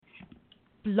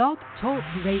Blog Talk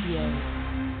Radio.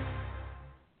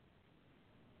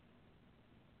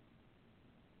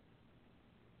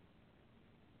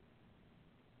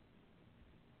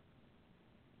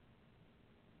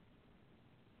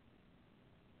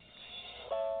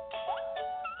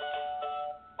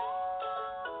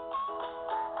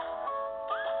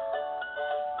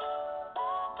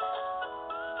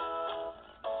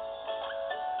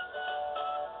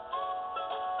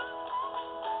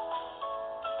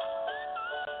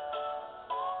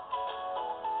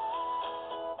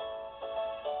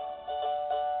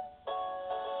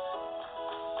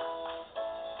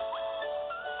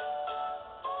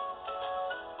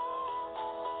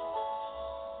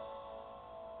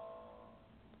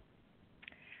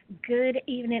 Good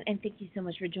evening, and thank you so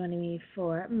much for joining me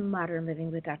for Modern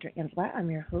Living with Dr. Angela. I'm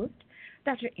your host,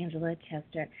 Dr. Angela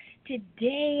Chester.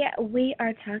 Today, we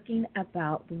are talking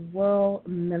about the World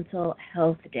Mental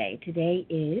Health Day. Today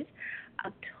is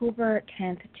October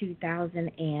 10th,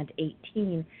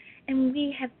 2018, and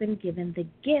we have been given the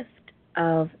gift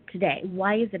of today.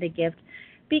 Why is it a gift?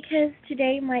 Because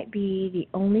today might be the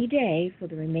only day for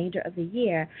the remainder of the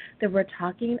year that we're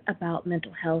talking about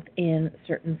mental health in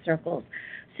certain circles.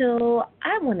 So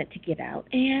I wanted to get out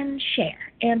and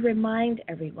share and remind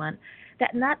everyone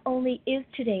that not only is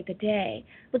today the day,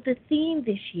 but the theme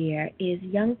this year is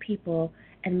young people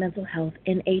and mental health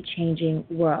in a changing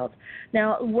world.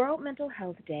 Now, World Mental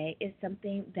Health Day is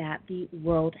something that the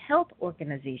World Health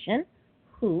Organization,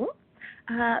 WHO,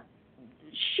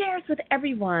 shares with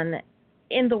everyone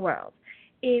in the world.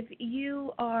 If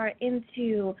you are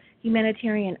into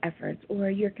humanitarian efforts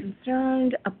or you're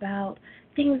concerned about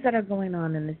things that are going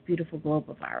on in this beautiful globe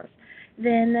of ours,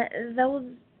 then those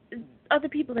are the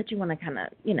people that you want to kind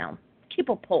of, keep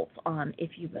a pulse on,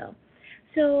 if you will.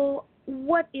 So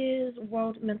what is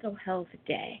World Mental Health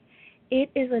Day? It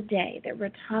is a day that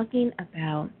we're talking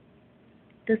about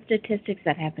the statistics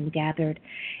that have been gathered,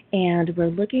 and we're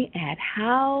looking at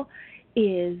how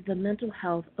is the mental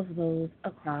health of those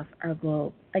across our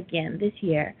globe. Again, this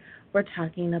year, we're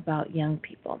talking about young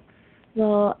people.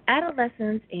 Well,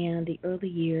 adolescence and the early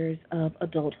years of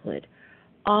adulthood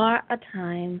are a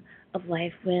time of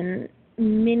life when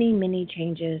many, many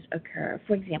changes occur.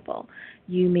 For example,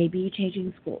 you may be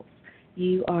changing schools,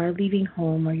 you are leaving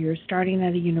home, or you're starting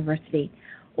at a university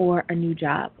or a new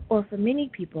job. Or for many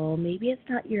people, maybe it's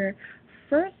not your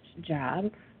first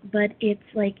job, but it's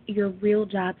like your real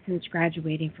job since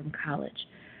graduating from college.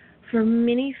 For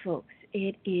many folks,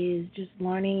 it is just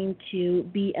learning to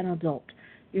be an adult.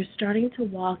 You're starting to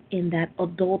walk in that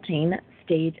adulting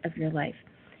stage of your life,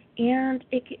 and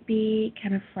it could be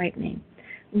kind of frightening.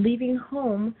 Leaving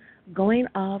home, going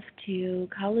off to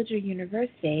college or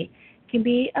university can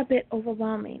be a bit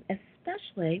overwhelming,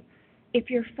 especially if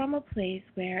you're from a place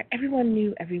where everyone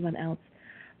knew everyone else,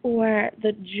 or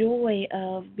the joy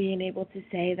of being able to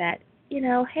say that,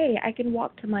 hey, I can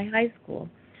walk to my high school,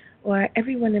 or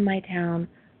everyone in my town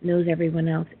knows everyone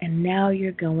else, and now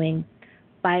you're going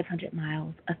 500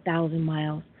 miles, 1,000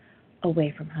 miles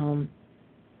away from home.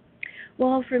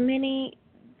 Well, for many,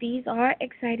 these are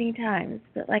exciting times,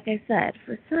 but like I said,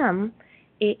 for some,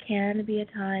 it can be a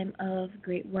time of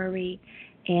great worry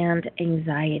and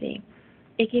anxiety.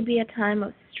 It can be a time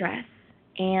of stress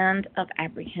and of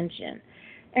apprehension.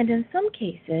 And in some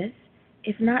cases,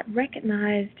 if not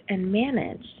recognized and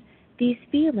managed, these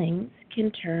feelings can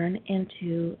turn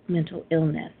into mental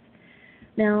illness.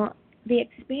 Now, the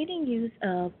expanding use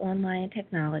of online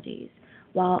technologies,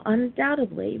 while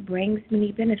undoubtedly brings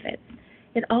many benefits,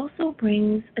 it also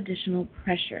brings additional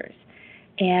pressures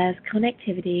as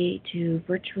connectivity to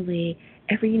virtually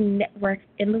every network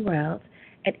in the world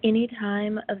at any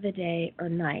time of the day or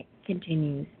night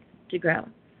continues to grow.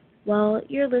 Well,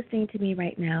 you're listening to me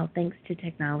right now thanks to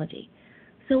technology.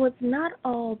 So it's not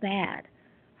all bad.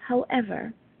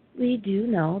 However, we do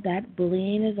know that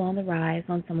bullying is on the rise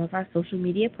on some of our social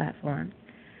media platforms.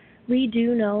 We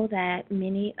do know that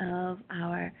many of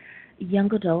our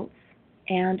young adults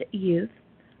and youth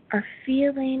are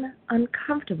feeling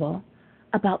uncomfortable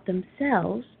about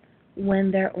themselves when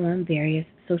they're on various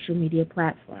social media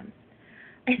platforms.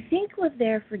 I think what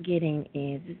they're forgetting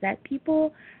is that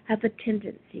people have a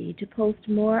tendency to post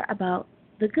more about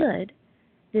the good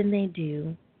than they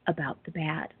do about the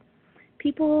bad.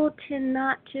 People tend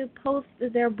not to post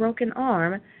their broken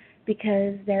arm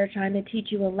because they're trying to teach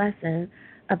you a lesson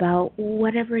about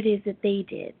whatever it is that they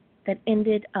did that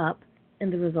ended up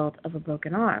in the result of a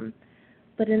broken arm.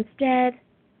 But instead,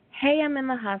 hey, I'm in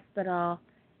the hospital,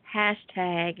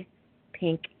 hashtag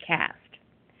pink cast.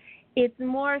 It's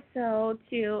more so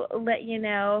to let you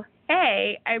know,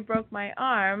 hey, I broke my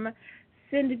arm,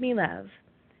 send me love.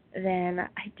 then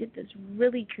I did this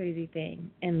really crazy thing,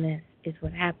 and this is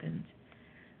what happened.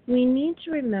 We need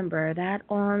to remember that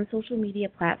on social media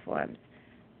platforms,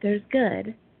 there's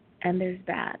good and there's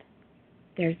bad.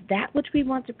 There's that which we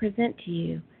want to present to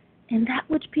you and that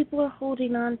which people are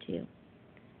holding on to.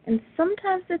 And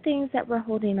sometimes the things that we're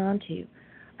holding on to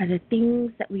are the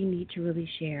things that we need to really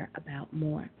share about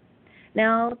more.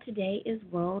 Now, today is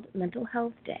World Mental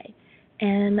Health Day,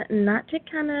 and not to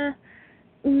kind of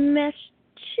mesh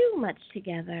too much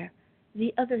together,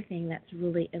 the other thing that's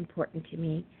really important to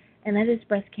me, and that is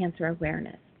breast cancer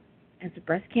awareness. As a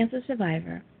breast cancer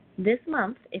survivor, this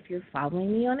month, if you're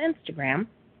following me on Instagram,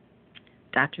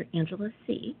 Dr. Angela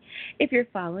C., if you're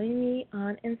following me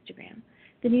on Instagram,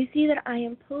 then you see that I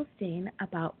am posting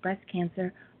about breast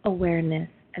cancer awareness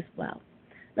as well.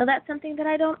 Now, that's something that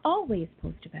I don't always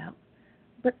post about,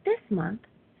 but this month,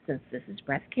 since this is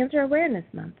Breast Cancer Awareness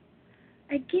Month,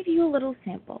 I give you a little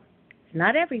sample. It's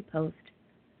not every post,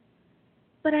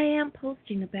 but I am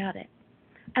posting about it.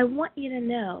 I want you to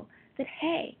know that,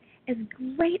 hey, as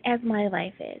great as my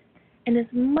life is, and as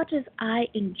much as I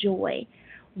enjoy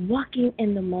walking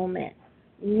in the moment,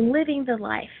 living the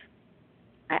life,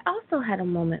 I also had a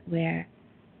moment where,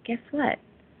 guess what?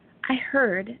 I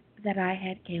heard that I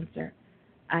had cancer.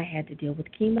 I had to deal with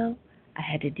chemo. I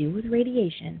had to deal with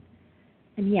radiation.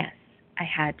 And yes, I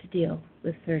had to deal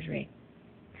with surgery.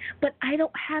 But I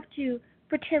don't have to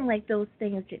pretend like those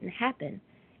things didn't happen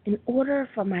in order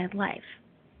for my life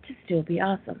to still be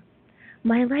awesome.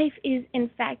 My life is, in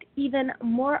fact, even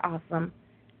more awesome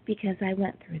because I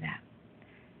went through that.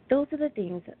 Those are the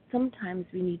things that sometimes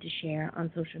we need to share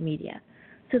on social media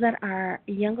so that our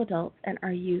young adults and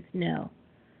our youth know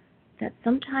that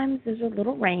sometimes there's a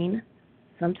little rain,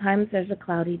 sometimes there's a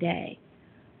cloudy day,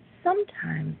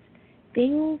 sometimes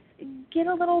things get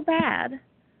a little bad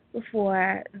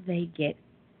before they get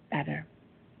better.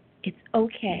 It's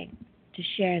okay to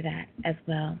share that as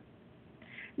well.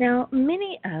 Now,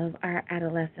 many of our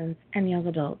adolescents and young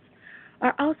adults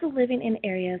are also living in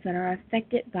areas that are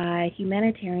affected by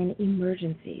humanitarian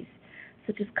emergencies,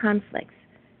 such as conflicts,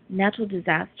 natural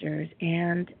disasters,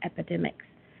 and epidemics.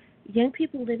 Young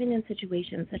people living in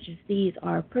situations such as these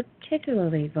are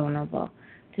particularly vulnerable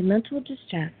to mental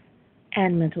distress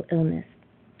and mental illness.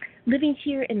 Living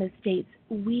here in the States,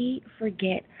 we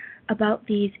forget about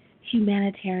these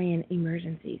humanitarian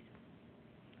emergencies.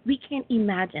 We can't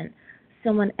imagine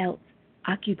someone else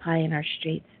occupying our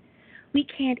streets. We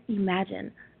can't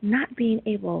imagine not being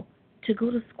able to go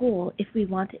to school if we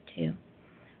wanted to.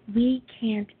 We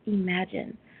can't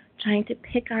imagine trying to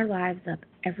pick our lives up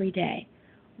every day,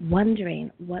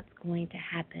 wondering what's going to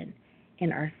happen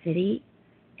in our city,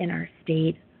 in our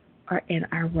state, or in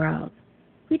our world.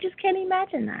 We just can't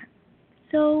imagine that.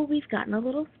 So we've gotten a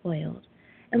little spoiled,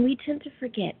 and we tend to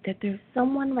forget that there's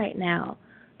someone right now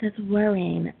that's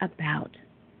worrying about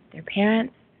their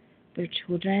parents, their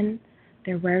children.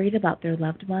 They're worried about their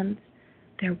loved ones.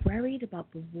 They're worried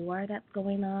about the war that's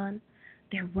going on.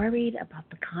 They're worried about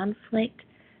the conflict.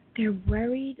 They're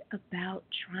worried about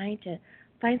trying to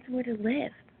find somewhere to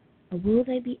live. Or will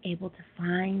they be able to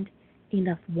find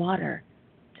enough water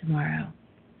tomorrow?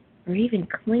 Or even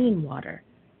clean water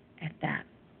at that.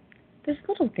 There's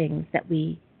little things that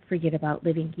we forget about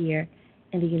living here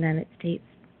in the United States.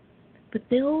 But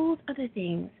those are the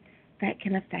things that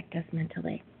can affect us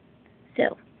mentally.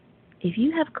 So, if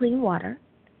you have clean water,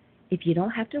 if you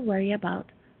don't have to worry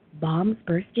about bombs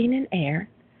bursting in air,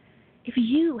 if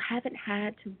you haven't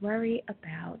had to worry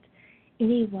about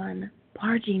anyone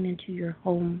barging into your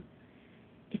home,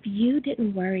 if you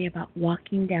didn't worry about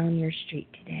walking down your street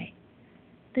today,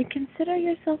 then consider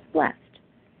yourself blessed.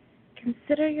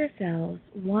 Consider yourselves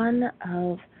one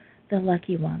of the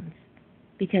lucky ones,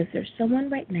 because there's someone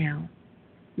right now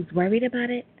who's worried about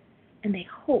it, and they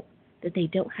hope that they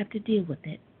don't have to deal with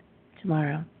it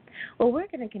tomorrow. Well, we're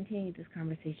going to continue this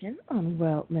conversation on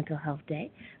World Mental Health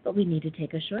Day, but we need to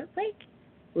take a short break.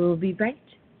 We'll be right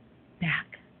back.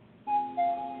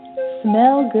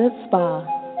 Smell Good Spa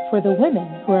for the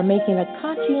women who are making a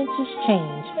conscientious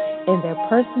change in their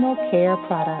personal care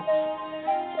products.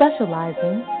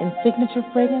 Specializing in signature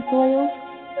fragrance oils,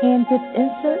 hand-dipped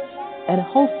incense, and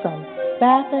wholesome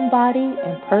bath and body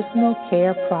and personal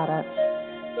care products.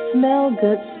 Smell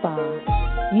Good Spa.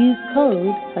 Use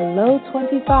code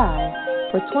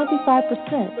HELLO25 for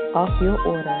 25% off your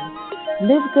order.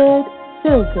 Live good,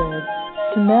 feel good,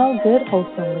 smell good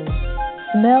wholesomely.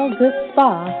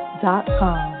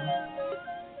 SmellGoodSpa.com.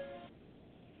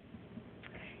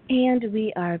 And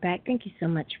we are back. Thank you so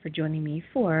much for joining me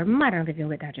for Modern Living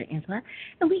with Dr. Angela.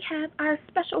 And we have our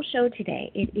special show today.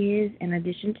 It is in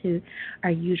addition to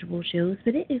our usual shows,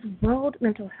 but it is World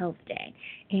Mental Health Day.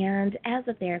 And as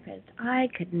a therapist, I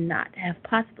could not have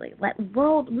possibly let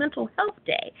World Mental Health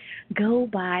Day go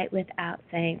by without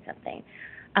saying something.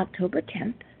 October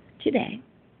 10th, today,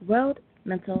 World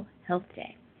Mental Health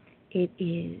Day. It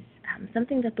is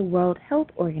something that the World Health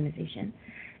Organization,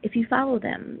 if you follow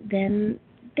them, then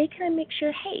they kind of make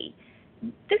sure, hey,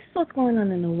 this is what's going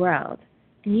on in the world,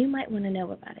 and you might want to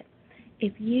know about it.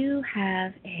 If you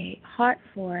have a heart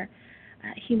for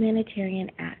humanitarian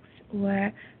acts,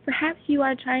 or perhaps you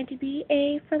are trying to be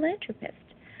a philanthropist,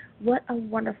 what a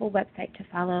wonderful website to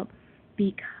follow,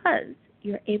 because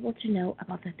you're able to know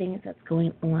about the things that's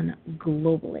going on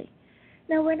globally.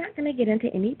 Now, we're not going to get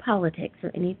into any politics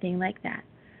or anything like that,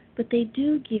 but they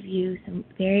do give you some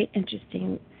very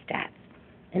interesting stats.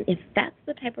 And if that's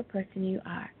the type of person you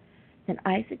are, then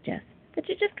I suggest that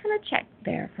you just kind of check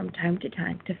there from time to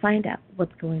time to find out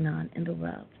what's going on in the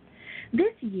world.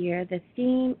 This year, the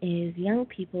theme is young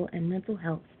people and mental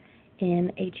health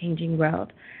in a changing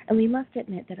world. And we must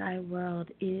admit that our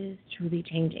world is truly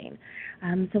changing.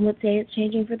 Some would say it's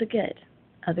changing for the good,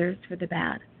 others for the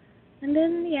bad. And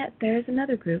then yet there's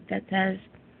another group that says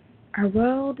our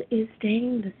world is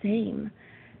staying the same.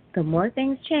 The more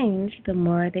things change, the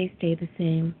more they stay the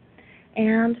same.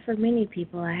 And for many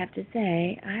people, I have to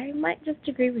say, I might just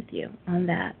agree with you on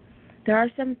that. There are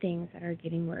some things that are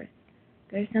getting worse.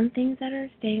 There are some things that are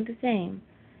staying the same.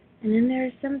 And then there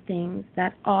are some things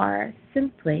that are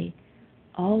simply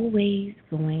always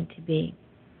going to be.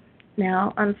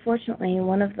 Now, unfortunately,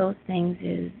 one of those things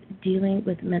is dealing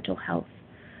with mental health.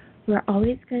 We're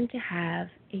always going to have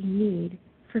a need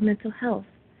for mental health,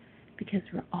 because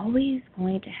we're always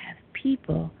going to have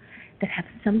people that have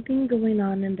something going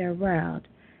on in their world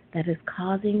that is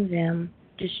causing them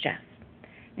distress.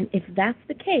 And if that's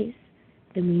the case,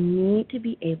 then we need to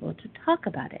be able to talk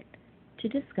about it, to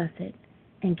discuss it,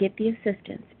 and get the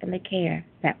assistance and the care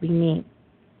that we need.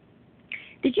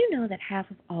 Did you know that half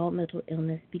of all mental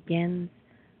illness begins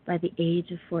by the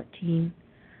age of 14?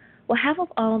 Well, half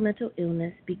of all mental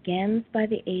illness begins by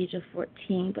the age of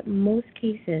 14, but most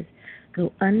cases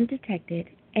go undetected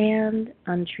and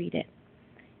untreated.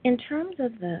 In terms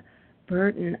of the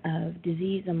burden of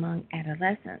disease among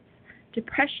adolescents,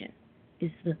 depression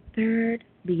is the third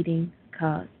leading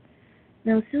cause.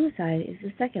 Now, suicide is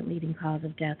the second leading cause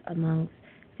of death amongst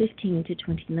 15 to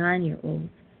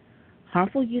 29-year-olds.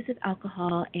 Harmful use of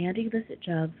alcohol and illicit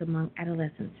drugs among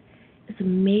adolescents is a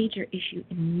major issue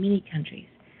in many countries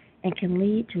and can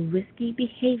lead to risky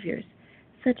behaviors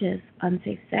such as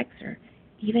unsafe sex or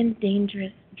even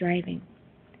dangerous driving.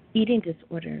 Eating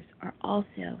disorders are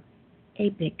also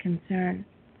a big concern.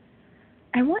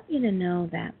 I want you to know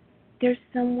that there's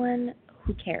someone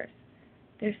who cares.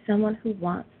 There's someone who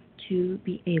wants to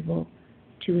be able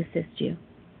to assist you.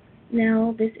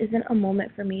 Now, this isn't a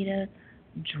moment for me to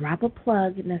drop a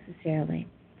plug necessarily,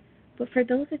 but for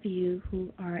those of you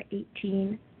who are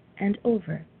 18 and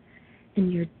over,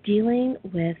 and you're dealing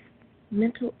with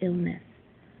mental illness,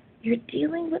 you're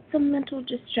dealing with some mental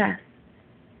distress,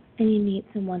 and you need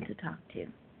someone to talk to,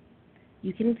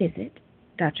 you can visit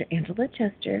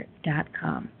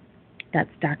drangela.chester.com.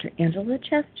 That's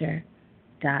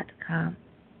drangela.chester.com.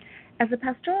 As a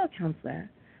pastoral counselor,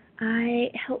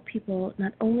 I help people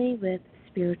not only with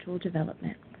spiritual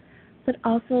development, but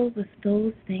also with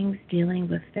those things dealing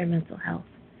with their mental health.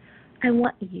 I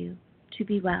want you to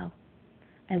be well.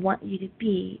 I want you to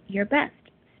be your best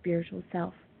spiritual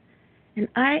self. And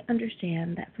I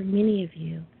understand that for many of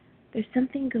you, there's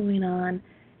something going on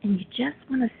and you just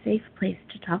want a safe place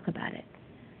to talk about it.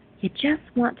 You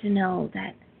just want to know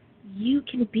that you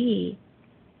can be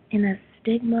in a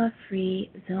stigma-free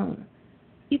zone.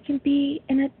 You can be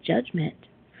in a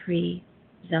judgment-free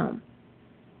zone.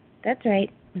 That's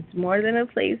right. It's more than a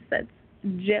place that's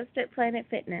just at Planet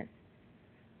Fitness.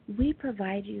 We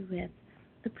provide you with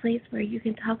the place where you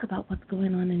can talk about what's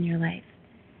going on in your life.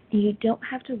 And you don't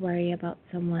have to worry about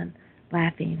someone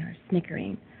laughing or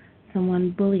snickering,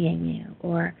 someone bullying you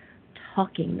or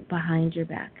talking behind your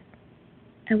back.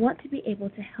 I want to be able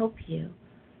to help you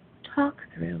talk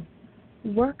through,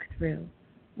 work through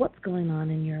what's going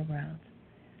on in your world.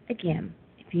 Again,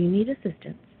 if you need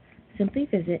assistance, simply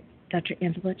visit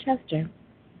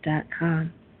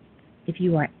drangela.chester.com. If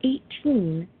you are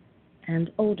 18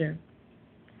 and older,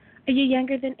 are you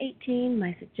younger than 18?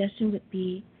 My suggestion would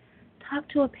be talk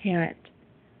to a parent.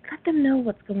 Let them know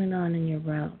what's going on in your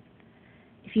world.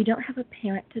 If you don't have a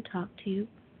parent to talk to,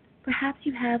 perhaps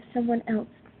you have someone else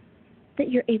that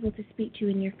you're able to speak to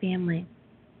in your family.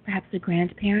 perhaps a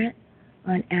grandparent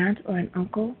or an aunt or an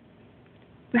uncle.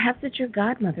 Perhaps it's your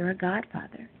godmother or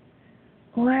godfather.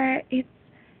 Or it's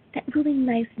that really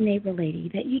nice neighbor lady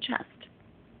that you trust.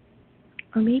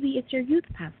 Or maybe it's your youth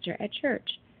pastor at church,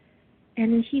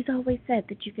 and he's always said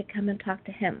that you could come and talk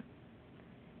to him.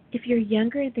 If you're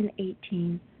younger than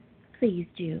 18, please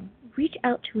do reach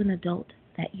out to an adult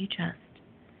that you trust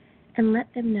and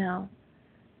let them know.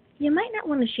 You might not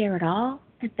want to share it all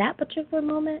at that particular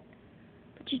moment,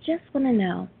 but you just want to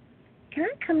know, can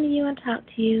I come to you and talk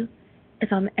to you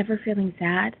if I'm ever feeling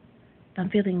sad, if I'm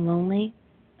feeling lonely,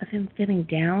 if I'm feeling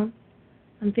down,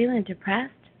 if I'm feeling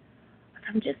depressed, if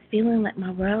I'm just feeling like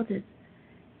my world is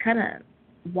kind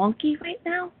of wonky right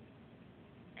now?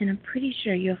 And I'm pretty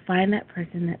sure you'll find that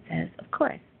person that says, of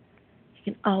course, you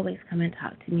can always come and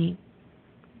talk to me.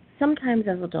 Sometimes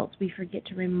as adults, we forget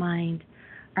to remind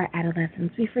our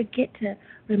adolescents, we forget to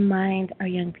remind our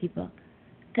young people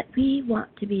that we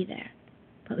want to be there,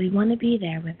 but we want to be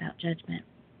there without judgment.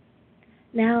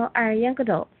 Now, our young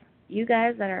adults, you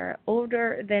guys that are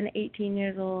older than 18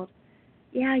 years old,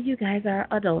 yeah, you guys are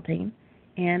adulting,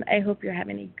 and I hope you're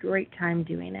having a great time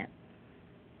doing it.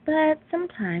 But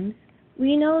sometimes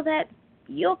we know that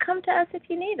you'll come to us if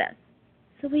you need us,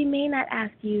 so we may not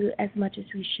ask you as much as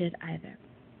we should either.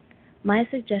 My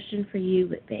suggestion for you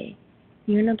would be,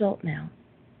 you're an adult now.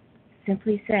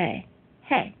 Simply say,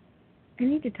 hey, I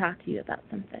need to talk to you about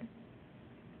something.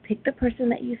 Pick the person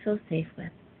that you feel safe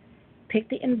with. Pick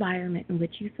the environment in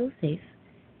which you feel safe,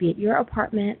 be it your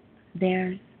apartment,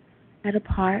 theirs, at a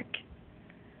park.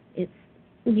 It's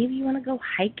maybe you want to go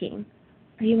hiking,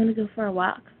 or you want to go for a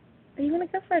walk, or you want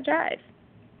to go for a drive.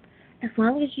 As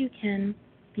long as you can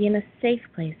be in a safe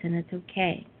place and it's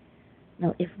okay.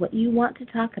 Now, if what you want to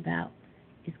talk about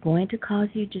is going to cause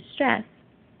you distress,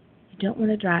 you don't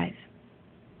want to drive.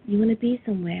 You want to be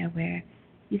somewhere where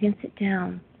you can sit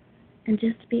down and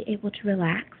just be able to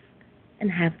relax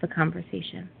and have the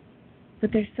conversation.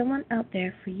 But there's someone out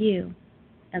there for you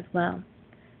as well.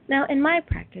 Now, in my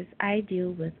practice, I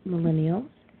deal with millennials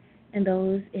and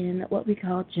those in what we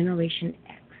call Generation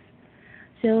X.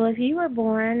 So if you were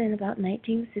born in about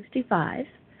 1965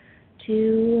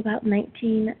 to about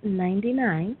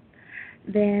 1999,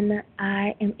 then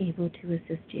I am able to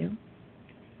assist you.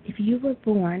 If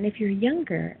you're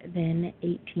younger than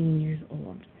 18 years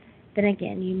old, then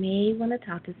again, you may want to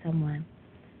talk to someone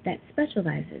that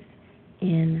specializes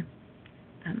in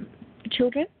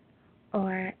children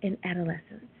or in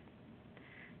adolescents.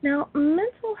 Now,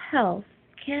 mental health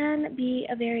can be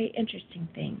a very interesting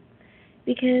thing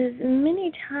because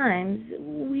many times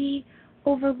we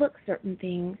overlook certain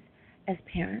things as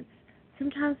parents.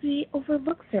 Sometimes we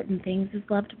overlook certain things as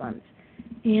loved ones,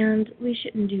 and we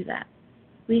shouldn't do that.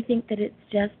 We think that it's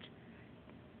just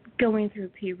going through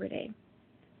puberty.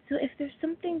 So if there's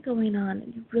something going on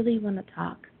and you really want to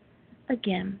talk,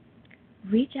 again,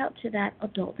 reach out to that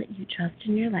adult that you trust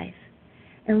in your life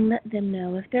and let them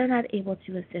know if they're not able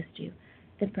to assist you,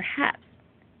 then perhaps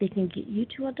they can get you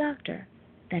to a doctor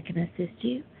that can assist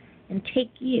you and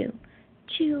take you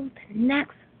to the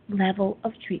next level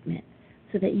of treatment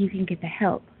so that you can get the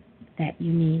help that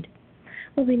you need.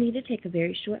 Well, we need to take a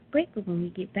very short break, but when we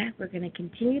get back, we're going to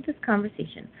continue this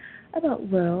conversation about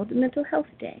World Mental Health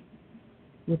Day.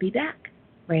 We'll be back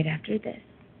right after this.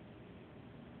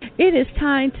 It is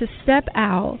time to step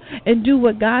out and do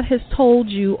what God has told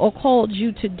you or called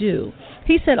you to do.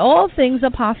 He said all things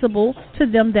are possible to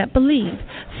them that believe.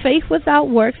 Faith without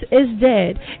works is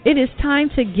dead. It is time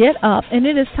to get up and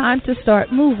it is time to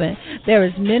start moving. There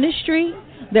is ministry.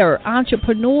 There are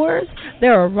entrepreneurs.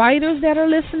 There are writers that are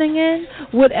listening in.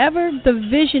 Whatever the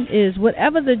vision is,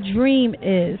 whatever the dream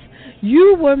is,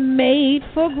 you were made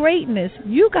for greatness.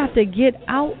 You got to get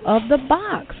out of the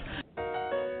box.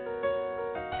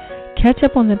 Catch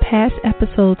up on the past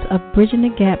episodes of Bridging the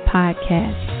Gap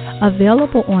podcast,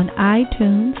 available on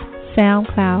iTunes,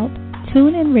 SoundCloud,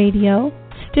 TuneIn Radio,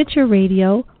 Stitcher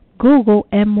Radio, Google,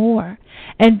 and more.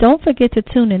 And don't forget to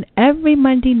tune in every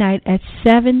Monday night at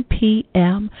 7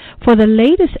 p.m. for the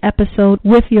latest episode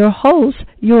with your host,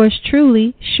 yours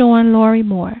truly, Sean Laurie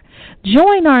Moore.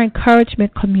 Join our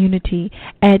encouragement community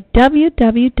at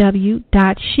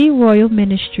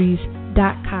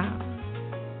www.sheroyalministries.com.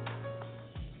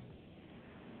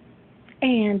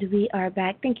 And we are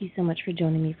back. Thank you so much for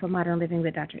joining me for Modern Living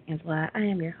with Dr. Angela. I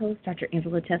am your host, Dr.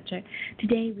 Angela Tester.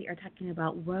 Today we are talking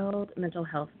about World Mental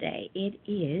Health Day. It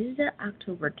is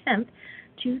October 10th,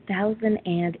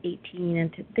 2018,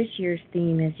 and this year's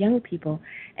theme is Young People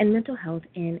and Mental Health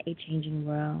in a Changing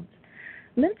World.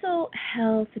 Mental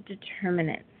health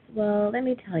determinants. Well, let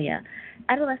me tell you,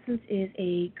 adolescence is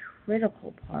a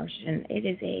critical portion. It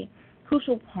is a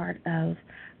crucial part of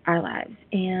our lives.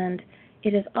 And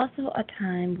it is also a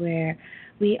time where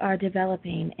we are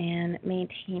developing and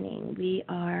maintaining. We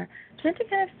are trying to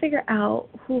kind of figure out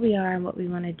who we are and what we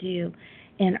want to do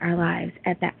in our lives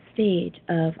at that stage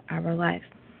of our life.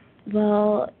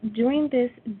 Well, during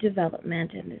this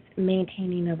development and this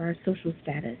maintaining of our social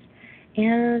status,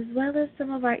 as well as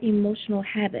some of our emotional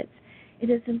habits, it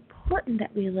is important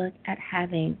that we look at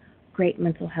having great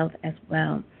mental health as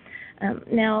well.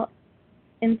 Now,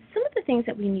 and some of the things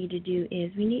that we need to do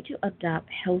is we need to adopt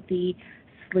healthy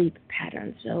sleep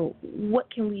patterns. So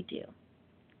what can we do?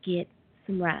 Get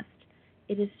some rest.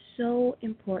 It is so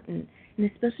important, and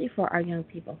especially for our young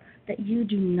people, that you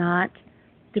do not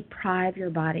deprive your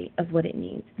body of what it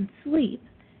needs. And sleep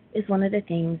is one of the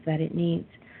things that it needs.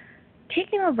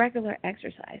 Taking a regular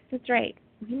exercise. That's right.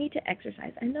 You need to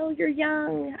exercise. I know you're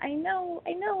young. I know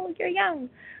you're young.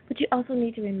 But you also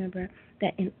need to remember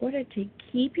that in order to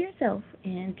keep yourself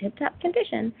in tip-top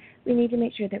condition, we need to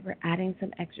make sure that we're adding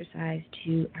some exercise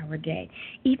to our day.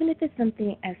 Even if it's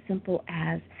something as simple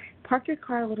as park your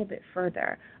car a little bit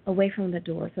further away from the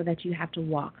door so that you have to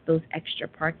walk those extra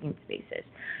parking spaces.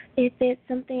 If it's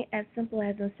something as simple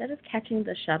as instead of catching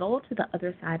the shuttle to the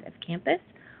other side of campus,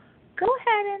 go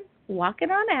ahead and walk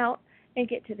it on out and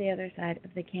get to the other side of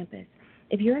the campus.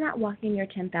 If you're not walking your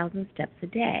 10,000 steps a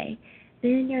day,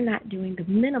 then you're not doing the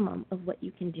minimum of what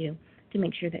you can do to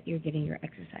make sure that you're getting your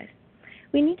exercise.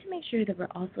 We need to make sure that we're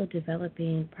also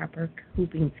developing proper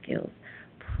coping skills,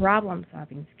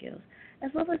 problem-solving skills,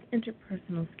 as well as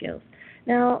interpersonal skills.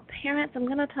 Now, parents, I'm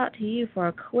going to talk to you for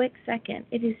a quick second.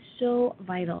 It is so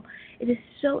vital. It is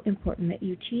so important that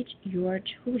you teach your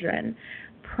children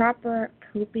proper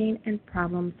coping and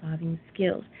problem-solving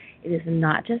skills. It is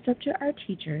not just up to our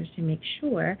teachers to make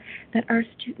sure that our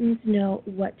students know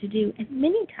what to do. And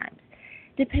many times,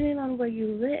 depending on where you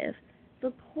live,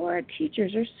 the poor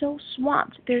teachers are so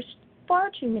swamped. There's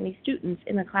far too many students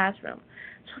in the classroom,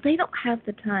 so they don't have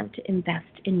the time to invest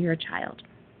in your child.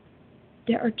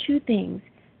 There are two things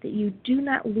that you do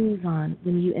not lose on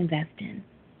when you invest in: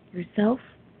 yourself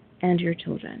and your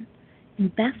children.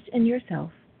 Invest in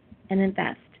yourself and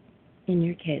invest in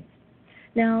your kids.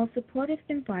 Now, supportive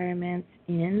environments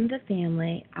in the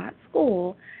family, at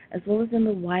school, as well as in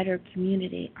the wider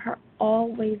community are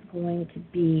always going to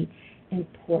be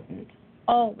important.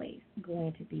 Always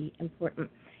going to be important.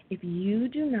 If you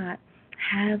do not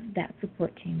have that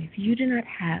support team, if you do not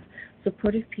have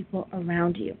supportive people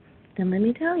around you, then let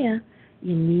me tell you,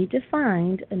 you need to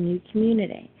find a new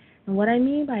community. And what I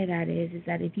mean by that is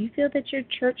that if you feel that your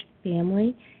church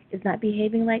family is not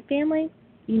behaving like family,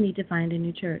 you need to find a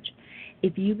new church.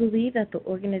 If you believe that the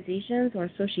organizations or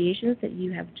associations that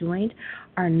you have joined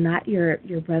are not your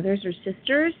brothers or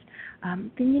sisters,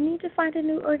 then you need to find a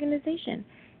new organization.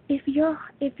 If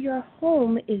your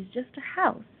home is just a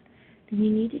house, then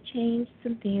you need to change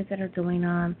some things that are going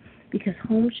on, because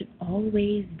home should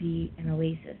always be an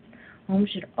oasis. Home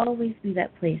should always be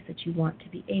that place that you want to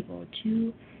be able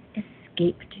to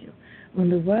escape to. When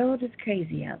the world is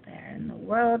crazy out there and the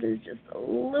world is just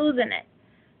losing it,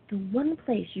 the one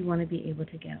place you want to be able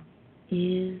to go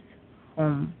is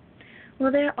home.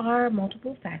 Well, there are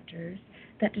multiple factors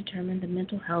that determine the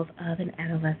mental health of an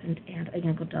adolescent and a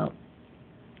young adult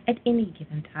at any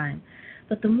given time.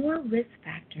 But the more risk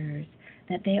factors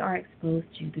that they are exposed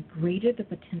to, the greater the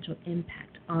potential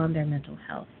impact on their mental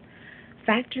health.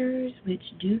 Factors which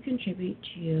do contribute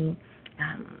to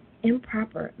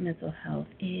improper mental health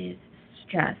is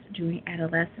stress during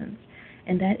adolescence,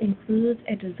 and that includes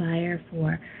a desire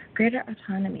for greater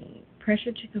autonomy,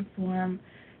 pressure to conform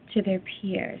to their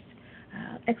peers,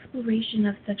 exploration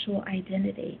of sexual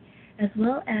identity, as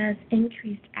well as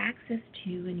increased access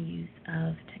to and use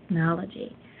of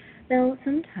technology. Now,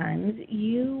 sometimes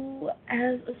you,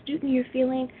 as a student, you're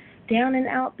feeling down and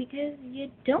out because you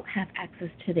don't have access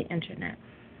to the internet.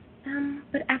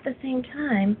 But at the same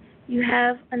time, you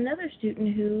have another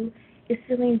student who is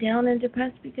feeling down and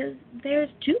depressed because there's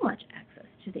too much access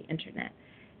to the internet,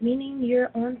 meaning you're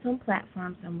on some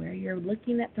platform somewhere, you're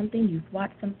looking at something, you've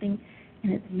watched something,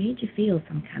 and it's made you feel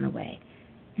some kind of way.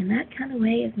 And that kind of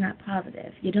way is not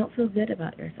positive. You don't feel good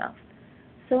about yourself.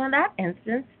 So in that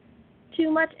instance, too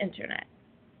much internet.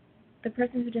 The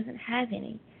person who doesn't have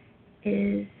any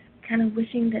is kind of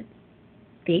wishing that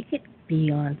they could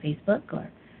be on Facebook or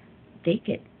they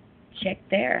could check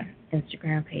their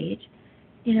Instagram page,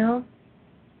 and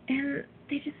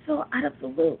they just feel out of the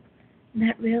loop,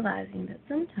 not realizing that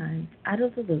sometimes out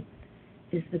of the loop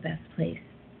is the best place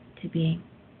to be.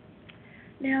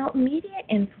 Now, media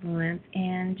influence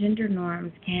and gender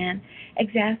norms can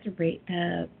exacerbate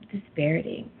the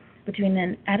disparity between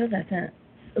an adolescent's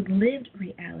lived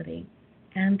reality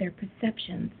and their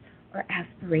perceptions or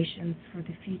aspirations for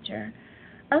the future.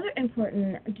 Other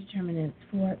important determinants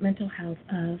for mental health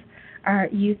of our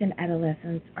youth and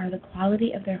adolescents are the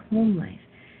quality of their home life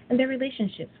and their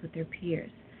relationships with their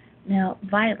peers. Now,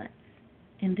 violence,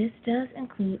 and this does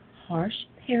include harsh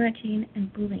parenting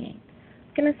and bullying.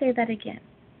 I'm going to say that again.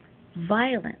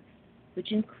 Violence,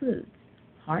 which includes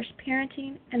harsh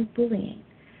parenting and bullying,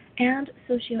 and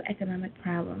socioeconomic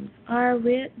problems, are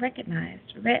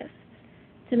recognized risks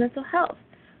to mental health.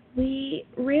 We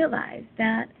realize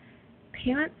that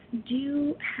parents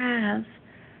do have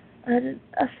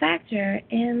a factor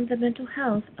in the mental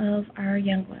health of our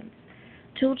young ones.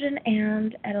 Children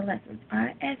and adolescents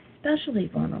are especially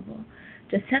vulnerable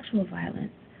to sexual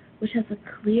violence, which has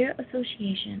a clear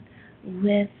association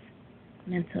with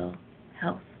mental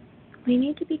health. We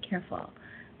need to be careful.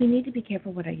 We need to be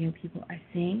careful what our young people are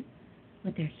seeing,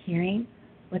 what they're hearing,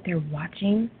 what they're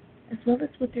watching, as well as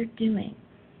what they're doing.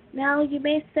 Now, you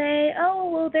may say, oh,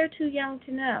 well, they're too young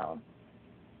to know.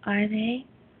 Are they?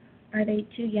 Are they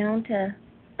too young to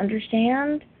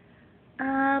understand?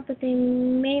 But they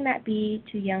may not be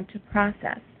too young to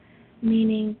process,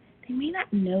 meaning they may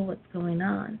not know what's going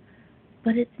on,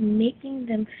 but it's making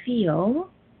them feel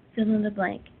in the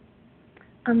blank,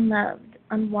 unloved,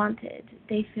 unwanted.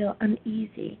 They feel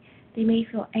uneasy. They may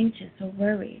feel anxious or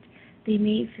worried. They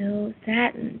may feel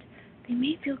saddened. They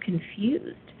may feel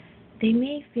confused. They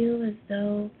may feel as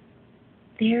though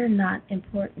they're not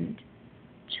important.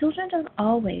 Children don't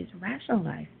always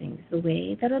rationalize things the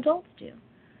way that adults do.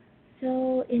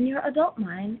 So in your adult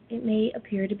mind, it may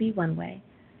appear to be one way,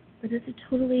 but it's a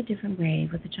totally different way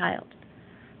with a child.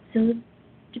 So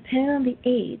depending on the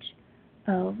age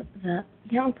of the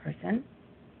young person,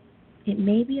 it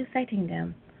may be affecting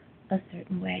them a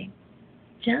certain way.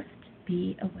 Just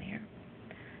be aware.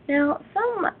 Now,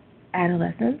 some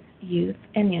adolescents, youth,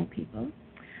 and young people,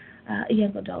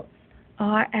 young adults,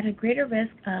 are at a greater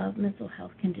risk of mental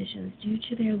health conditions due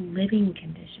to their living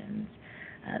conditions,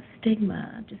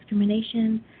 stigma,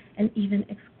 discrimination, and even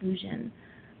exclusion.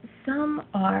 Some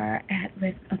are at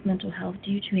risk of mental health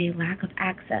due to a lack of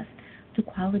access to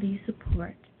quality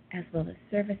support as well as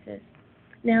services.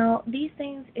 Now, these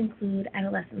things include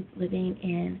adolescents living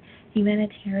in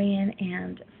humanitarian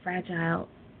and fragile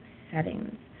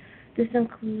settings. This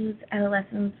includes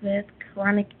adolescents with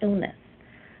chronic illness,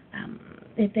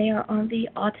 if they are on the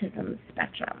autism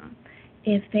spectrum,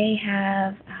 if they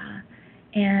have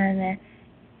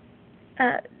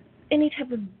any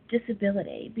type of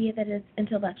disability, be it that it's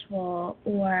intellectual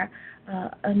or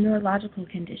a neurological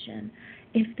condition,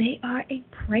 if they are a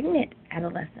pregnant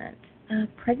adolescent,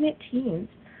 pregnant teens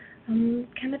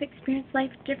kind of experience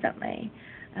life differently.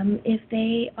 If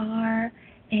they are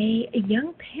a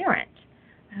young parent,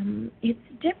 it's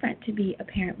different to be a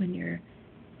parent when you're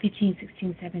 15,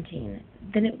 16, 17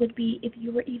 than it would be if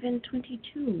you were even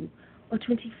 22 or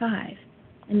 25.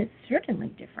 And it's certainly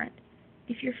different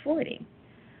if you're 40.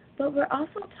 But we're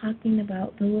also talking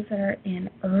about those that are in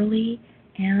early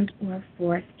and or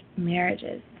forced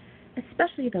marriages,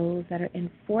 especially those that are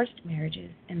in forced marriages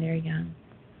and they're young.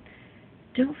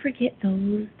 Don't forget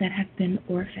those that have been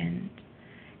orphaned.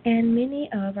 And many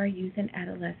of our youth and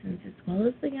adolescents, as well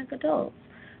as the young adults,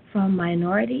 from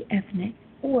minority, ethnic,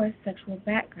 or sexual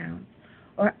backgrounds,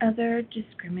 or other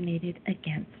discriminated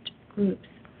against groups.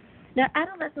 Now,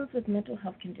 adolescents with mental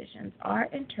health conditions are,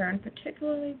 in turn,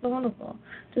 particularly vulnerable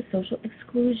to social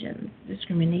exclusions,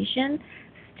 discrimination,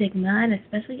 stigma, and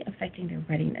especially affecting their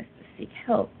readiness to seek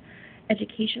help,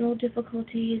 educational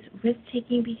difficulties,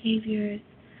 risk-taking behaviors,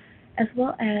 as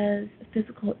well as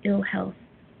physical ill health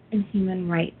and human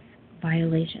rights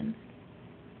violations.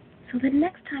 So the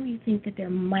next time you think that there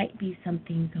might be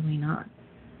something going on,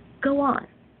 go on.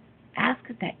 Ask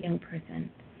that young person,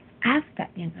 ask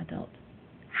that young adult,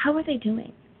 how are they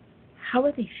doing? How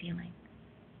are they feeling?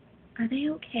 Are they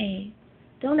okay?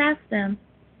 Don't ask them,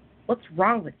 what's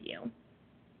wrong with you?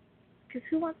 Because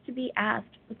who wants to be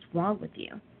asked, what's wrong with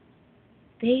you?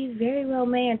 They very well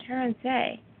may in turn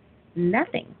say,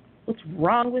 nothing. What's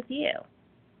wrong with you?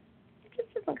 It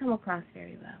just doesn't come across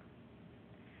very well.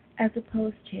 As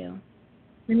opposed to,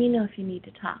 let me know if you need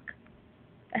to talk.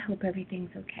 I hope everything's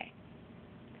okay.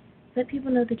 Let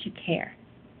people know that you care.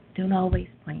 Don't always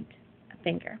point a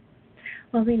finger.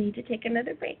 Well, we need to take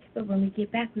another break, but when we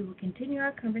get back, we will continue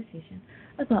our conversation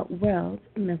about World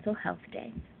Mental Health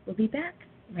Day. We'll be back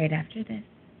right after this.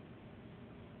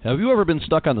 Have you ever been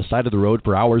stuck on the side of the road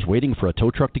for hours waiting for a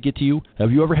tow truck to get to you?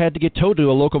 Have you ever had to get towed to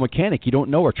a local mechanic you don't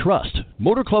know or trust?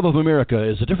 Motor Club of America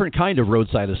is a different kind of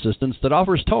roadside assistance that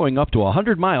offers towing up to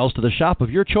 100 miles to the shop of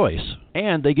your choice.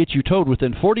 and they get you towed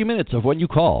within 40 minutes of when you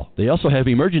call. They also have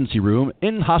emergency room,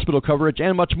 in-hospital coverage,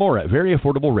 and much more at very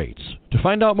affordable rates. To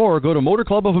find out more, go to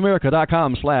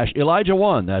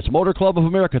motorclubofamerica.com/Elijah1. That's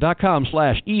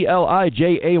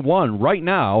motorclubofamerica.com/ELIJA1 right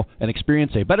now and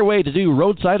experience a better way to do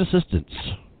roadside assistance.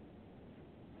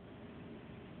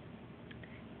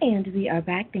 And we are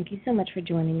back. Thank you so much for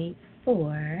joining me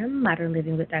for Modern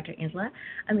Living with Dr. Angela.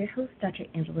 I'm your host, Dr.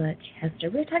 Angela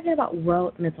Chester. We're talking about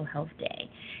World Mental Health Day,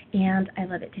 and I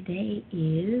love it. Today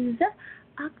is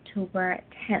October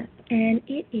 10th, and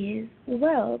it is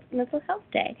World Mental Health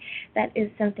Day. That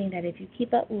is something that if you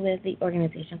keep up with the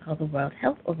organization called the World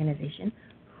Health Organization,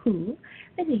 then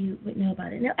you would know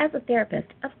about it. Now, as a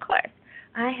therapist, of course,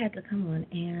 I had to come on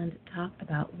and talk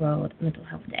about World Mental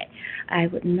Health Day. I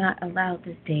would not allow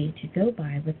this day to go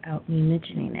by without me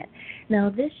mentioning it. Now,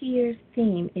 this year's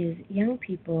theme is Young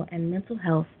People and Mental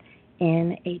Health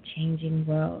in a Changing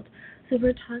World. So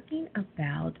we're talking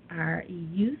about our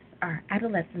youth, our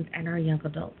adolescents, and our young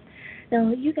adults.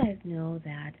 Now, you guys know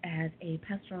that as a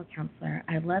pastoral counselor,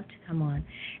 I love to come on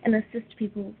and assist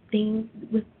people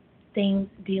with things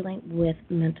dealing with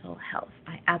mental health.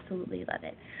 I absolutely love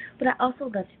it. But I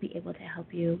also love to be able to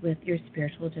help you with your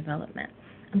spiritual development.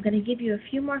 I'm going to give you a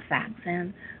few more facts,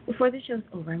 and before the show's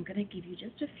over, I'm going to give you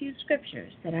just a few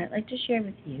scriptures that I'd like to share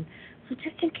with you. So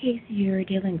just in case you're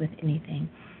dealing with anything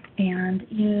and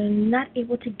you're not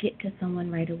able to get to someone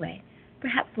right away,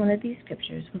 perhaps one of these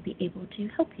scriptures will be able to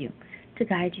help you, to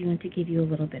guide you, and to give you a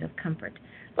little bit of comfort.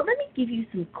 But let me give you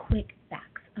some quick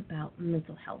facts about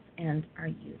mental health and our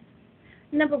youth.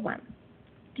 Number 1,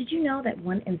 did you know that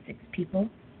 1 in 6 people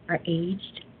are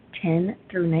aged 10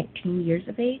 through 19 years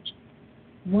of age?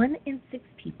 1 in 6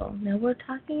 people. Now we're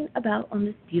talking about on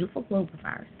this beautiful globe of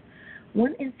ours.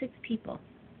 1 in 6 people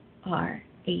are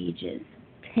ages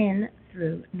 10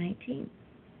 through 19.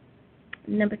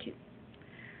 Number 2,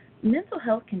 mental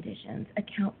health conditions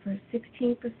account for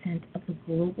 16% of the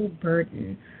global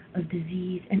burden of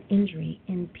disease and injury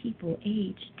in people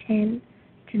aged 10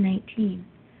 to 19.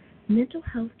 Mental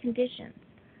health conditions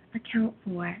account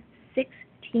for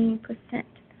 16%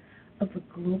 of the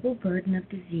global burden of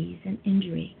disease and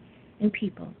injury in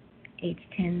people aged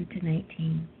 10 to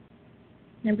 19.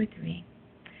 Number 3,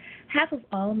 half of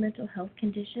all mental health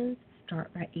conditions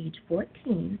start by age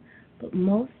 14, but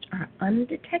most are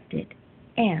undetected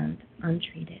and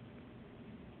untreated.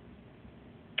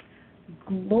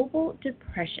 Global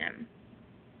depression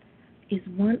is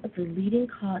one of the leading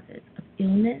causes of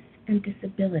illness and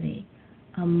disability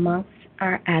amongst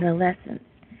our adolescents.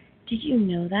 Did you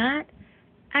know that?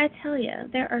 I tell you,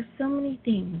 there are so many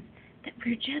things that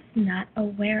we're just not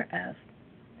aware of.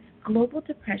 Global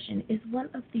depression is one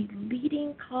of the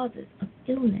leading causes of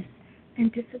illness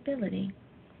and disability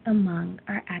among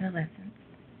our adolescents.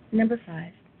 Number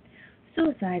 5,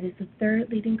 suicide is the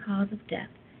 3rd leading cause of death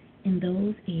in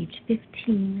those aged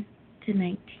 15 to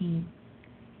 19.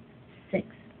 6,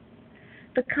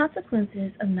 the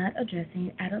consequences of not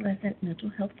addressing adolescent mental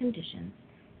health conditions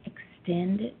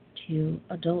extend to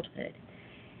adulthood.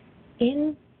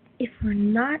 If we're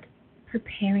not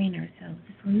preparing ourselves,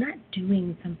 if we're not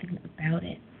doing something about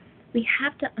it, we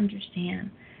have to understand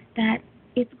that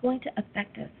it's going to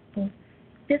affect us both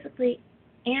physically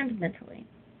and mentally,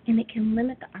 and it can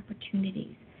limit the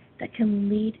opportunities that can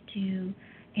lead to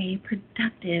a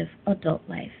productive adult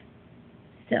life.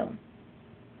 So,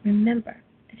 remember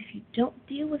that if you don't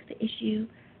deal with the issue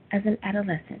as an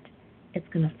adolescent, it's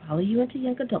going to follow you into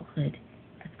young adulthood.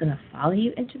 It's going to follow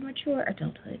you into mature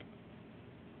adulthood.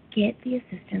 Get the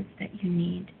assistance that you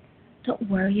need. Don't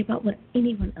worry about what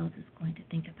anyone else is going to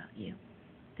think about you.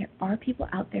 There are people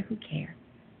out there who care,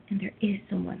 and there is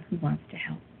someone who wants to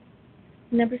help.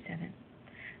 Number 7,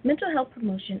 mental health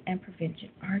promotion and prevention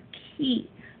are key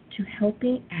to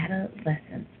helping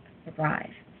adolescents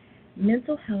thrive.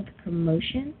 Mental health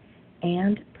promotion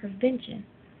and prevention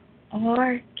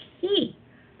are key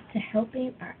to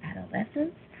helping our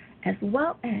adolescents as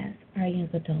well as our young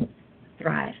adults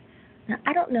thrive. Now,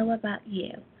 I don't know about you,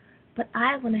 but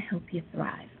I want to help you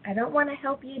thrive. I don't want to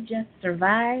help you just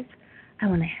survive. I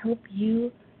want to help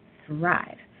you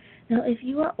thrive. Now, if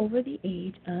you are over the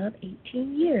age of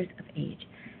 18 years of age,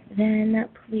 then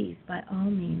please, by all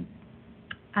means,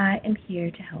 I am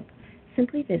here to help.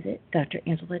 Simply visit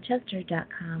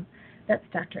drangela.chester.com. That's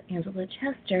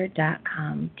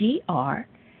drangela.chester.com.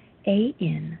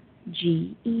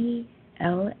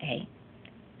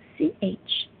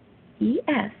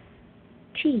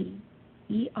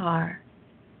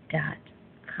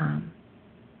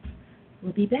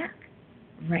 We'll be back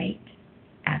right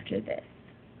after this.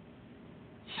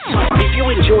 If you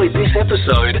enjoyed this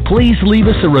episode, please leave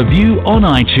us a review on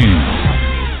iTunes.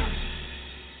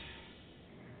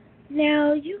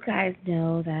 Well, you guys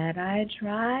know that I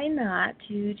try not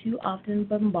to too often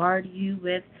bombard you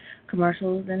with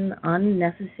commercials and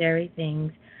unnecessary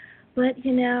things. But,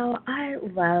 I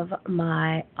love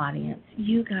my audience.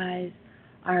 You guys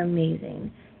are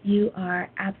amazing. You are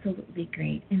absolutely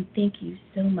great. And thank you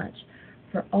so much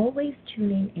for always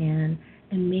tuning in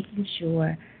and making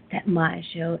sure that my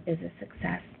show is a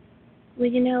success.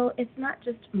 Well, it's not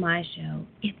just my show,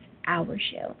 it's our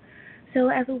show. So,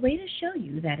 as a way to show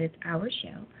you that it's our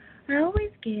show, I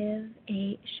always give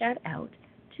a shout out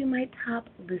to my top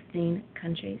listening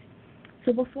countries.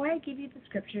 So, before I give you the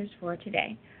scriptures for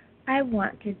today, I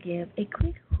want to give a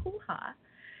quick hoo ha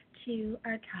to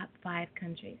our top 5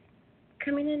 countries.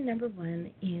 Coming in number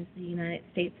 1 is the United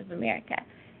States of America.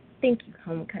 Thank you,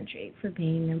 home country, for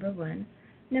being number 1.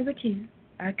 Number 2,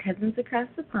 our cousins across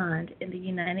the pond in the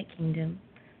United Kingdom.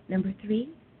 Number 3,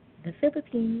 the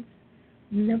Philippines.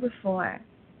 Number 4,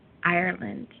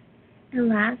 Ireland. And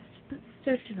last but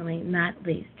certainly not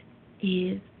least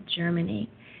is Germany.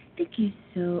 Thank you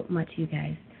so much, you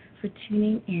guys, for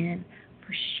tuning in,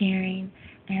 for sharing,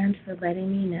 and for letting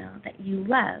me know that you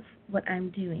love what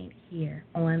I'm doing here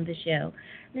on the show.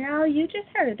 Now, you just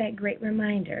heard that great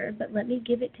reminder, but let me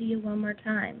give it to you one more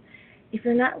time. If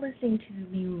you're not listening to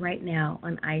me right now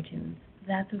on iTunes,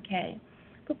 that's okay.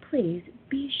 But please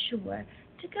be sure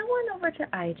to go on over to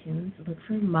iTunes, look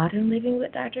for Modern Living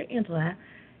with Dr. Angela,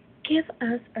 give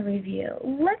us a review.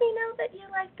 Let me know that you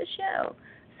like the show.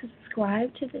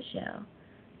 Subscribe to the show.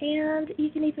 And you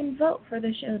can even vote for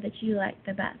the show that you like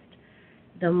the best.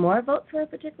 The more votes for a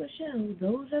particular show,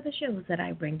 those are the shows that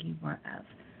I bring you more of.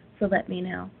 So let me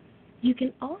know. You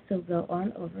can also go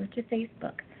on over to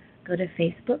Facebook. Go to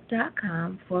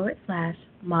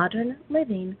facebook.com/Modern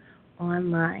Living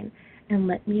Online and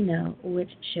let me know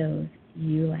which shows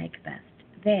you like best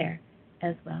there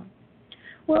as well.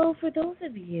 Well, for those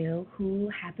of you who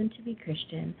happen to be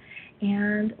Christian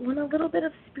and want a little bit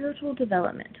of spiritual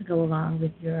development to go along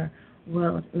with your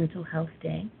World Mental Health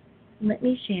Day, let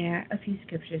me share a few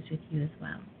scriptures with you as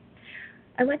well.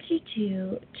 I want you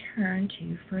to turn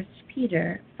to 1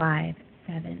 Peter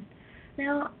 5:7.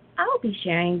 Now, I'll be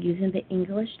sharing using the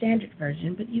English Standard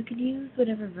Version, but you can use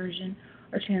whatever version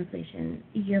or translation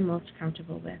you're most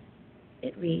comfortable with.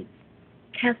 It reads,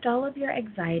 "Cast all of your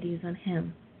anxieties on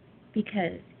him,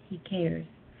 because he cares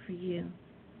for you."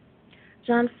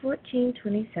 John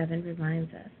 14:27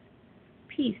 reminds us,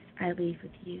 "Peace I leave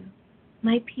with you,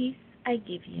 my peace I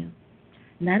give you.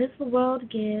 Not as the world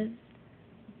gives,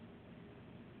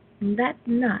 let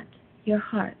not your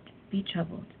heart be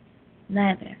troubled,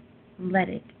 neither let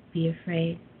it be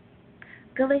afraid."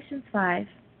 Galatians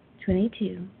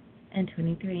 5:22 and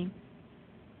 23.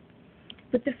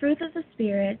 But the fruit of the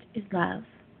Spirit is love,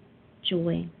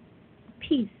 joy,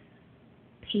 peace,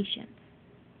 patience,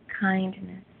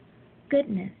 kindness,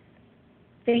 goodness,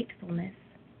 faithfulness,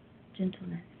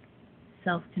 gentleness,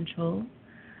 self-control.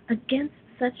 Against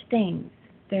such things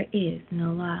there is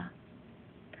no law.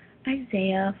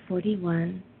 Isaiah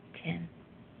 41:10.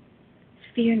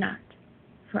 Fear not,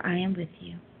 for I am with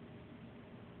you.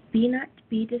 Be not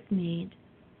dismayed,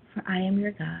 for I am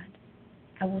your God.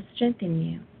 I will strengthen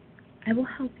you. I will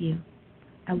help you.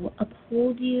 I will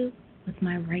uphold you with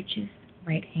my righteous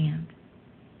right hand.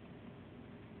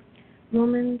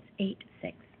 Romans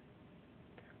 8:6.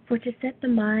 For to set the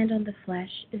mind on the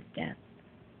flesh is death,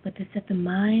 but to set the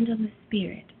mind on the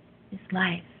Spirit is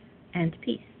life and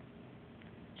peace.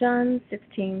 John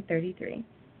 16:33.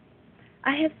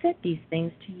 I have said these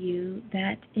things to you,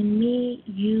 that in me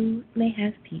you may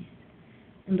have peace.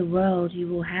 In the world you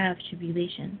will have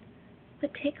tribulation,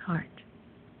 but take heart.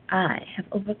 I have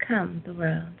overcome the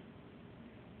world.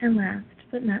 And last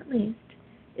but not least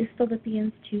is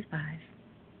Philippians 2:5.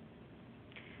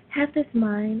 Have this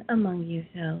mind among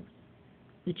yourselves,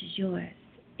 which is yours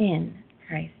in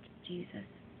Christ Jesus.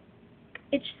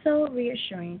 It's so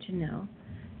reassuring to know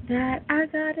that our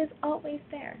God is always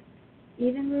there,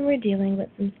 even when we're dealing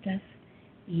with some stuff,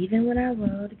 even when our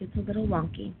world gets a little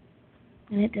wonky.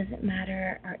 And it doesn't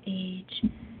matter our age,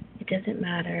 it doesn't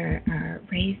matter our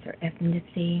race or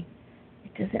ethnicity,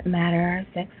 it doesn't matter our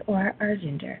sex or our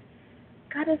gender.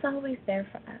 God is always there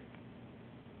for us.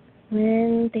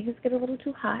 When things get a little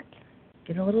too hot,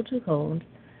 get a little too cold,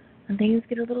 when things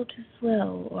get a little too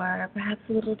slow or perhaps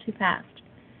a little too fast,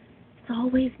 it's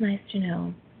always nice to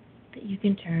know that you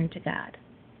can turn to God.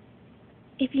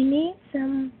 If you need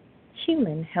some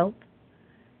human help,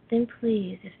 then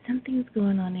please, if something's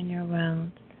going on in your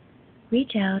world,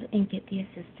 reach out and get the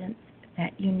assistance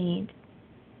that you need.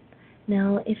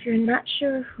 Now, if you're not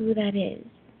sure who that is,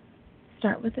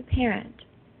 start with a parent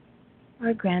or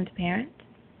a grandparent,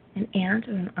 an aunt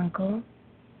or an uncle,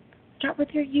 Start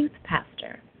with your youth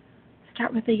pastor.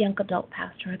 Start with the young adult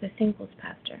pastor or the singles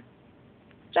pastor.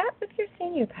 Start with your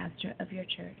senior pastor of your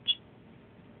church.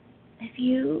 If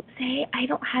you say, I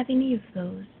don't have any of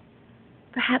those,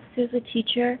 perhaps there's a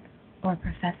teacher or a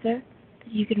professor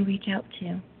that you can reach out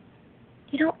to.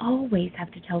 You don't always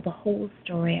have to tell the whole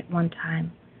story at one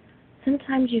time.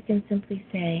 Sometimes you can simply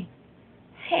say,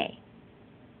 hey,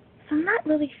 if I'm not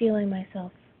really feeling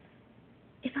myself,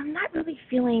 if I'm not really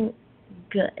feeling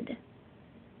good,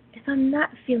 if I'm not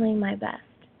feeling my best,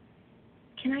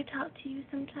 can I talk to you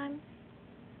sometime?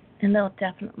 And they'll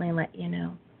definitely let you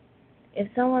know. If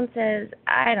someone says,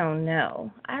 I don't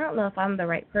know if I'm the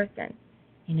right person,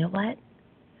 you know what?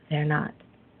 They're not.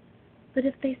 But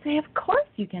if they say, of course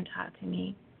you can talk to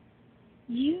me,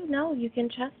 you know you can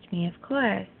trust me, of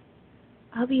course.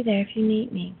 I'll be there if you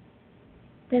need me.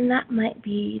 Then that might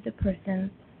be the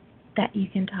person that you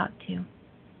can talk to.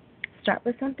 Start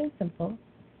with something simple.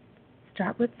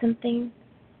 Start with something,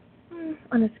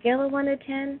 on a scale of 1 to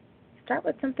 10, start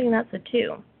with something that's a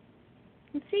 2.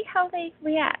 And see how they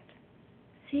react.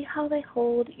 See how they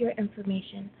hold your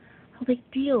information, how they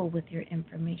deal with your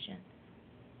information.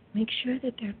 Make sure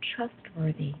that they're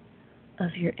trustworthy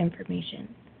of your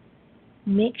information.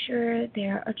 Make sure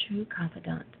they're a true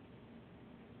confidant.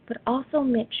 But also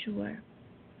make sure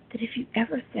that if you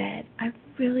ever said, I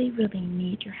really, really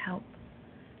need your help,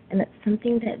 and it's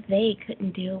something that they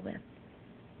couldn't deal with,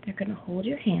 they're going to hold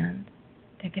your hand.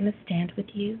 They're going to stand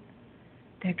with you.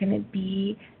 They're going to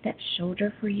be that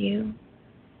shoulder for you.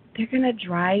 They're going to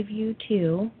drive you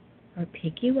to or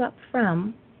pick you up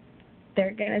from.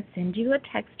 They're going to send you a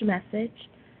text message.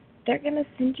 They're going to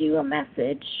send you a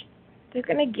message. They're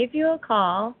going to give you a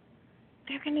call.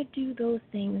 They're going to do those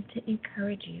things to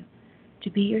encourage you, to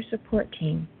be your support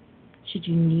team, should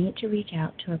you need to reach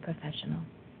out to a professional.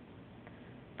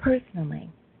 Personally,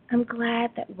 I'm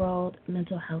glad that World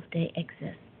Mental Health Day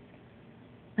exists.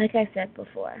 Like I said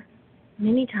before,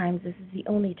 many times this is the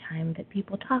only time that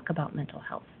people talk about mental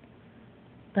health.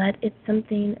 But it's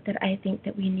something that I think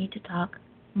that we need to talk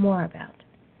more about.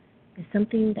 It's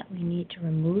something that we need to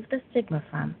remove the stigma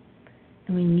from,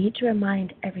 and we need to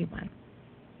remind everyone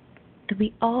that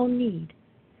we all need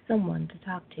someone to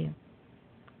talk to.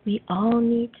 We all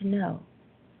need to know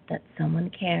that someone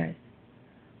cares.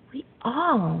 We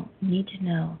all need to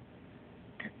know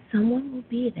that someone will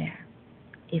be there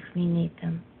if we need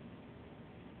them.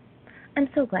 I'm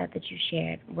so glad that you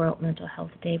shared World Mental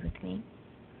Health Day with me.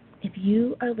 If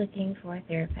you are looking for a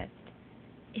therapist,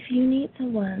 if you need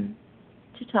someone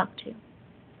to talk to,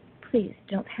 please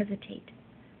don't hesitate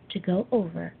to go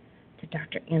over to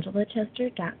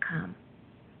drangellachester.com.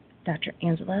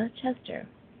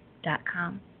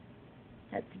 drangellachester.com.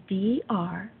 That's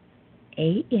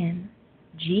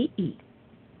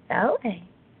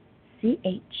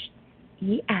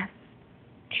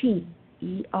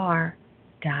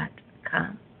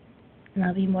And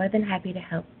I'll be more than happy to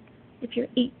help if you're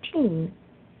 18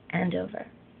 and over.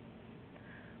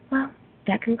 Well,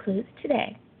 that concludes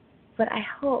today, but I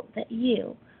hope that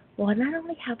you will not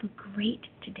only have a great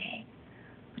today,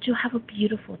 but you'll have a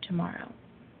beautiful tomorrow.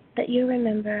 That you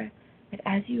remember that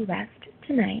as you rest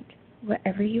tonight,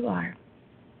 wherever you are,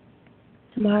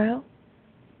 tomorrow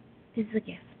is a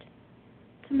gift.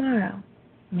 Tomorrow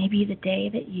may be the day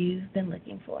that you've been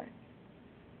looking for.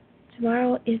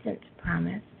 Tomorrow isn't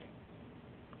promised.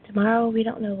 Tomorrow we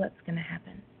don't know what's going to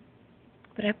happen.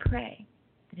 But I pray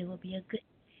that it will be a good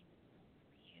day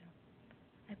for you.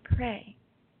 I pray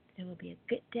that it will be a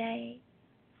good day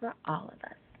for all of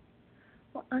us.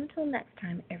 Well, until next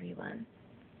time, everyone,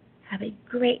 have a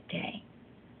great day.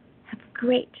 Have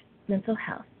great mental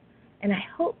health. And I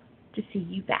hope to see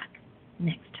you back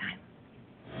next time.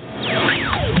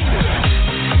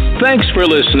 Thanks for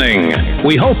listening.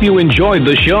 We hope you enjoyed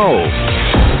the show.